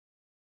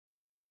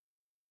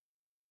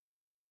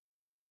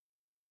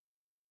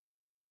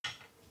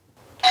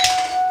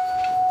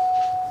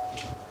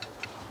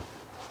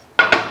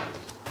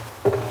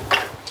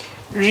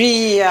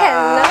Ria.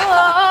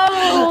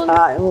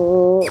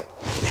 Hello.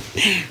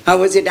 How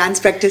was your dance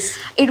practice?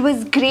 It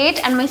was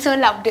great and my sir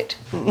loved it.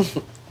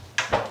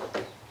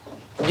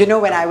 You know,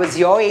 when I was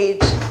your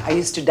age, I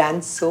used to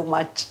dance so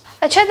much.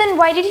 Acha, then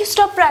why did you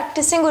stop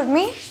practicing,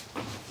 Urmi?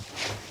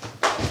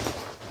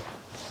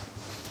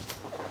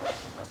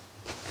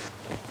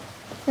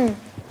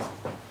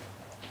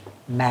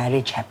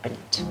 Marriage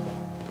happened.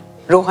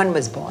 Rohan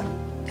was born.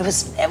 There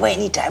was never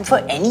any time for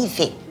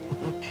anything.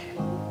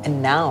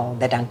 And now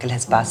that uncle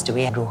has passed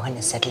away and Rohan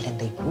is settled in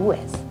the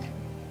US,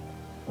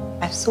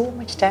 I have so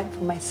much time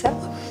for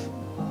myself.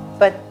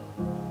 But...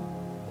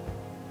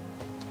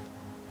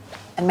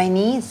 And my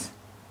knees,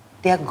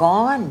 they are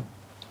gone.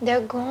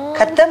 They're gone.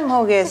 Khatam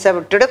ho gaye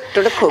sab,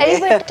 tuduk ho gaye.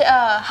 But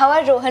how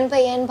are Rohan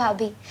Bhaiya and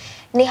Bhabhi?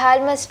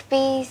 Nihal must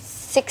be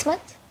 6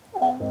 months?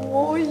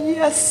 Oh,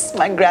 yes.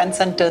 My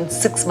grandson turned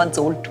 6 months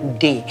old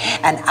today.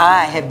 And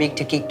I have baked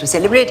a cake to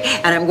celebrate.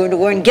 And I'm going to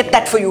go and get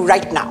that for you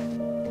right now.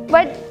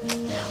 But,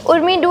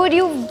 Urmi, dude,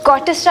 you've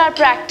got to start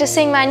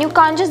practicing, man. You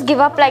can't just give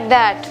up like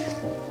that.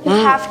 You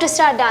have to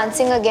start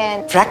dancing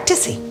again.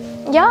 Practicing?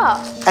 Yeah.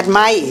 At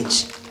my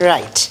age?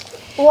 Right.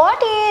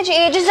 What age?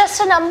 Age is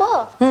just a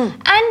number.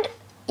 And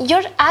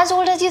you're as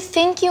old as you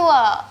think you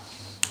are.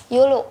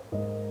 YOLO.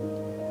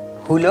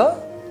 Hulo?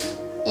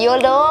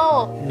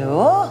 YOLO.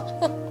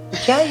 No?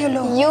 Kya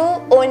YOLO? You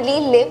only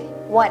live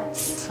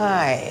once.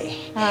 Hi.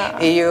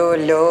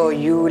 YOLO,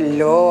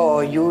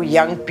 you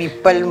young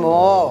people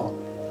more.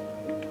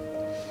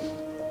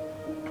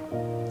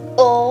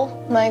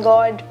 Oh my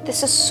God.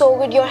 This is so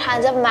good. Your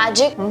hands have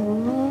magic.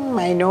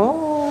 I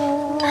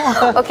know.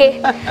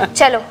 Okay,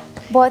 chalo.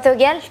 बहुत हो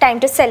गया. Time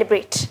to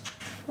celebrate.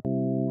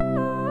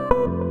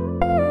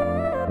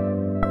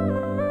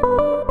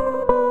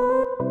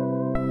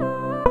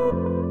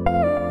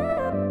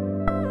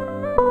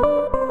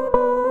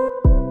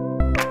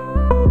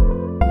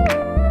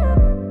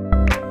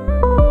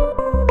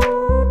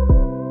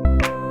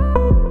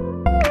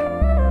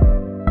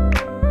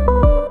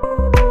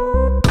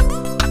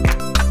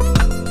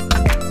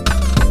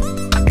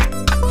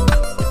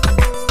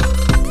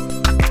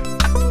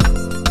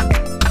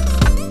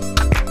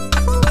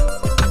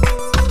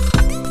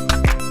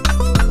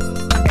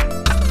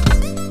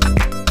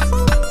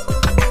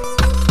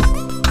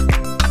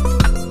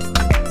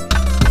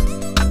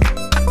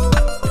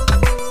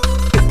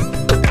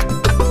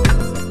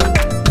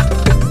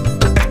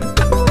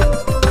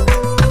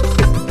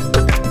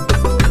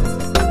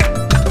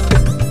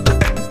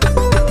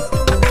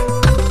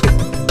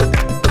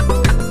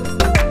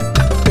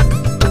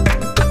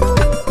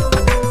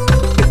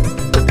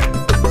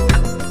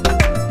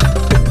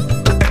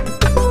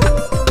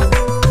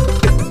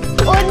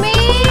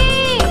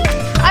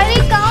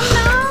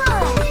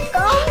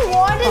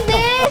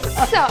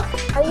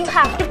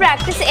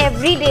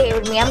 Every day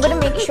with me. I'm gonna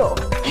make sure.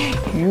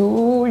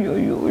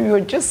 You're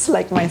just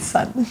like my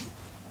son.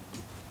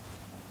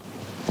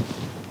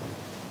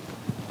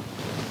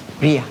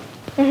 Ria,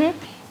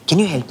 can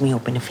you help me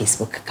open a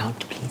Facebook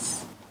account,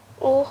 please?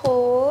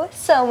 Oh,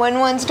 someone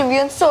wants to be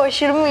on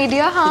social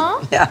media,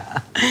 huh?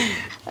 Yeah.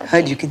 Okay.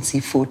 Heard you can see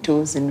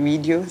photos and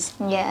videos.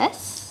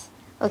 Yes.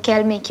 Okay,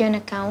 I'll make you an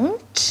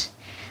account.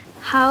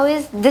 How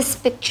is this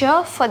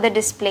picture for the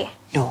display?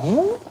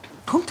 No,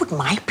 don't put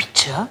my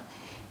picture.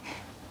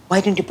 Why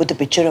don't you put the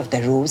picture of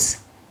the rose?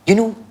 You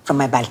know, from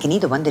my balcony,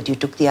 the one that you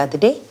took the other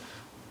day?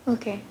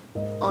 Okay,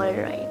 all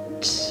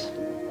right.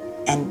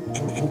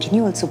 And can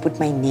you also put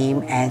my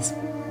name as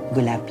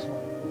Gulabi?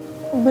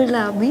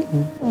 Gulabi?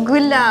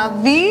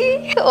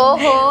 Gulabi?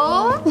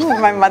 Oh.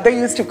 My mother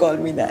used to call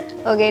me that.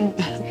 Okay,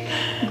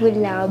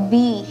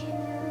 Gulabi.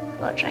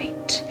 All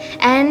right.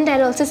 And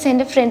I'll also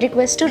send a friend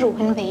request to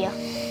Rohan Bhaiya.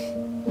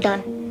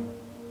 Done.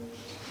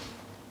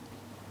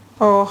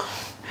 Oh,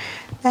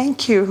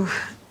 thank you.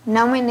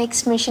 Now my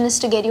next mission is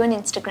to get you on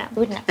Instagram.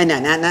 Good night.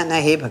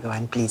 No, hey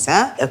Bhagavan, please,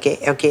 huh? Okay.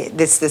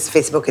 This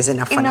Facebook is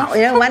enough for now.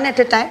 Yeah, one at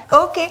a time.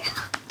 Okay.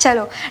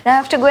 Chalo. Now I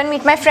have to go and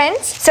meet my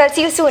friends. So I'll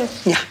see you soon.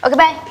 Yeah. Okay,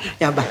 bye.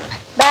 Yeah, bye.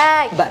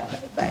 Bye.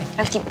 Bye.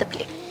 I'll keep the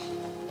plate.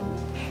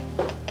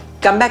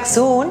 Come back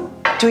soon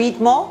to eat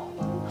more.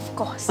 Of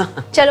course.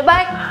 Chalo,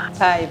 bye.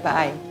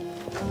 Bye.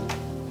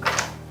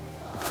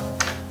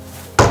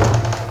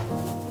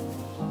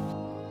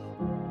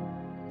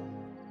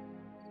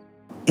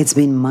 It's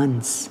been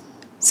months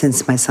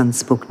since my son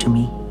spoke to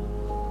me.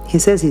 He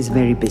says he's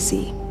very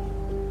busy.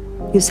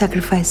 You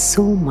sacrifice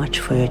so much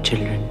for your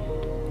children,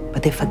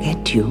 but they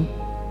forget you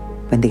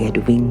when they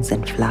get wings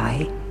and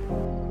fly.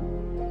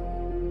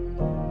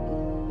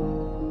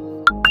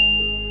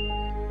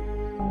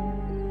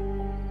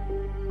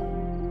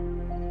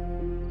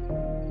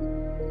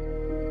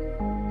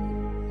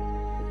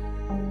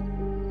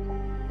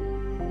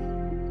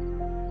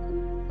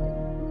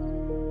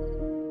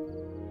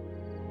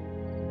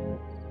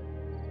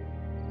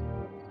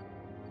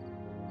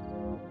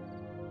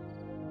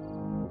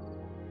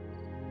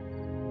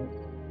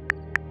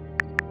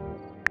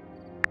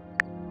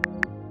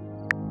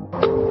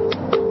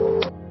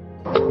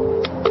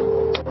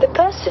 The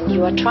person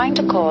you are trying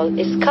to call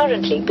is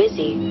currently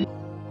busy.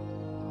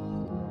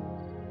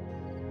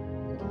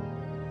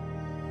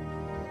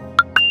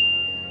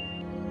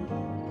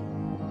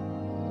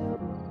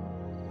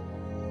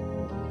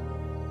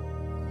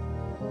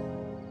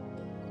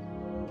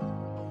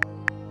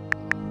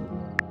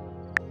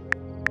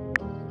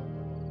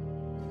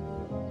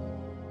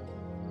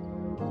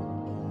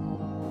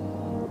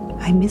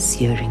 I miss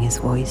hearing his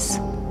voice.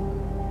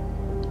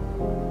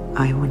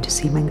 I want to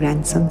see my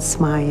grandson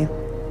smile.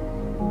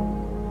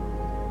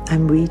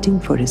 I'm waiting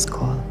for his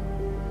call.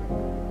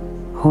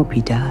 Hope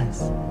he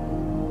does,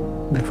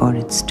 before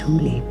it's too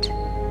late.